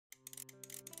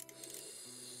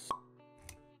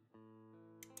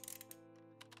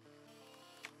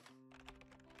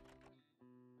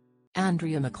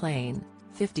Andrea McLean,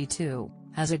 52,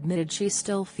 has admitted she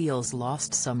still feels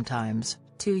lost sometimes,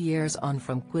 2 years on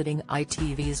from quitting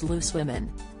ITV's Loose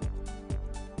Women.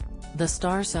 The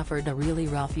star suffered a really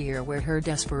rough year where her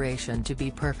desperation to be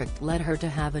perfect led her to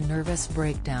have a nervous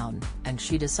breakdown, and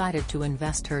she decided to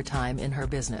invest her time in her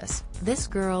business. "This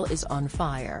girl is on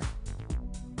fire.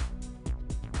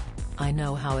 I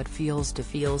know how it feels to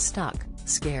feel stuck,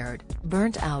 scared,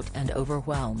 burnt out and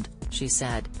overwhelmed," she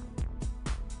said.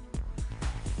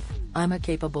 "I'm a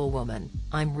capable woman,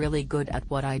 I'm really good at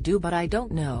what I do, but I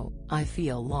don't know, I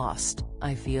feel lost,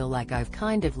 I feel like I've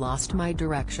kind of lost my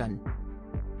direction.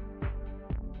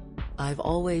 I've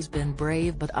always been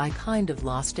brave, but I kind of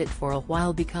lost it for a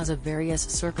while because of various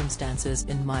circumstances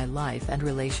in my life and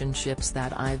relationships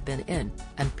that I've been in,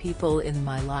 and people in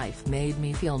my life made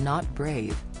me feel not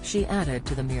brave," she added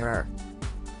to the Mirror.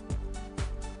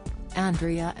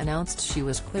 Andrea announced she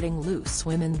was quitting Loose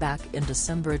Women back in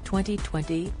December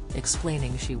 2020,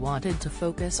 explaining she wanted to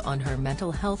focus on her mental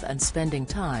health and spending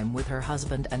time with her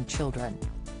husband and children.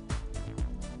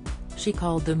 She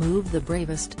called the move the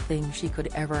bravest thing she could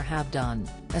ever have done,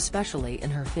 especially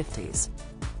in her 50s.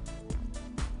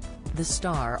 The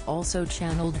star also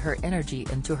channeled her energy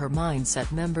into her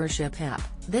Mindset membership app,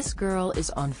 This Girl Is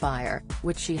on Fire,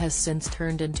 which she has since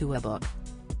turned into a book.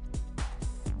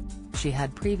 She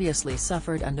had previously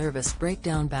suffered a nervous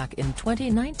breakdown back in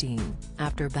 2019,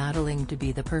 after battling to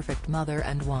be the perfect mother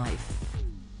and wife.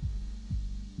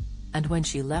 And when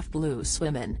she left Loose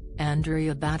Women,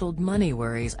 Andrea battled money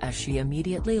worries as she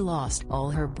immediately lost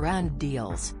all her brand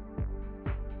deals.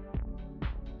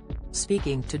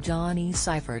 Speaking to Johnny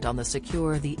Seifert on the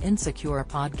Secure the Insecure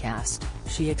podcast,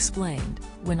 she explained,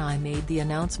 "When I made the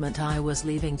announcement I was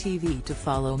leaving TV to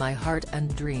follow my heart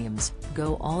and dreams,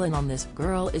 go all in on This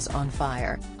Girl Is on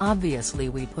Fire, obviously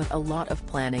we put a lot of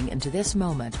planning into this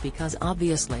moment because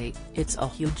obviously, it's a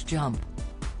huge jump.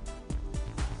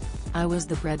 I was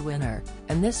the breadwinner,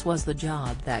 and this was the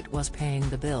job that was paying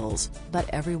the bills, but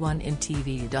everyone in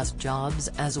TV does jobs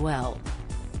as well.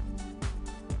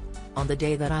 On the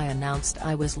day that I announced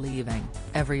I was leaving,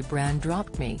 every brand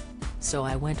dropped me. So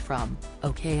I went from,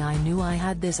 okay, I knew I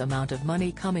had this amount of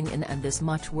money coming in and this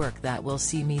much work that will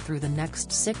see me through the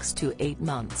next 6 to 8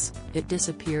 months, it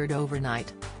disappeared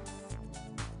overnight.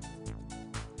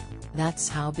 That's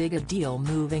how big a deal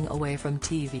moving away from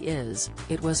TV is.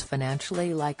 It was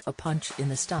financially like a punch in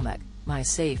the stomach, my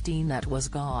safety net was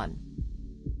gone.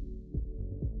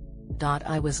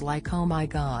 I was like, oh my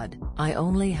god, I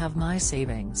only have my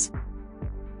savings.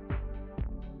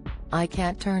 I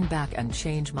can't turn back and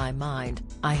change my mind,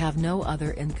 I have no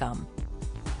other income.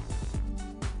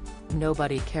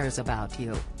 Nobody cares about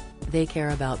you. They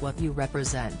care about what you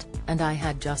represent, and I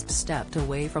had just stepped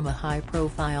away from a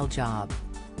high-profile job."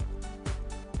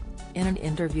 In an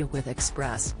interview with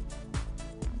Express.co.uk,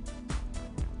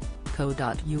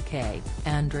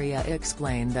 Andrea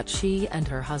explained that she and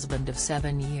her husband of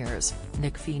 7 years,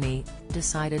 Nick Feeney,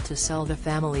 decided to sell the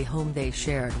family home they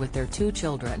shared with their 2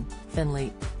 children,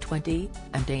 Finley, 20,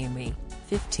 and Amy,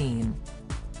 15.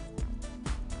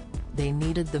 They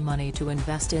needed the money to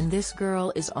invest in This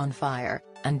Girl Is on Fire,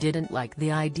 and didn't like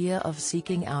the idea of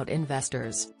seeking out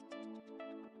investors.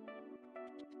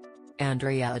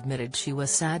 Andrea admitted she was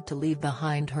sad to leave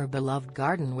behind her beloved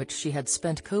garden which she had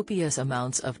spent copious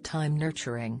amounts of time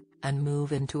nurturing, and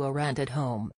move into a rented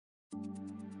home.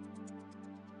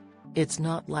 "It's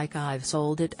not like I've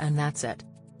sold it and that's it.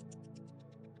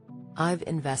 I've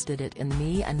invested it in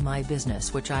me and my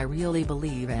business which I really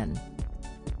believe in.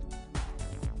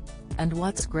 And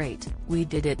what's great, we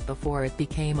did it before it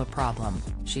became a problem,"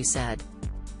 she said.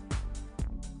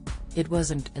 "It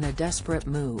wasn't in a desperate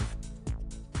move.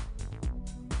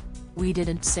 We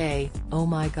didn't say, oh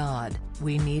my god,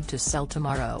 we need to sell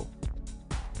tomorrow.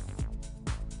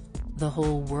 The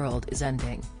whole world is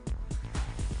ending.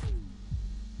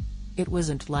 It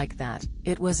wasn't like that,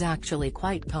 it was actually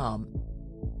quite calm.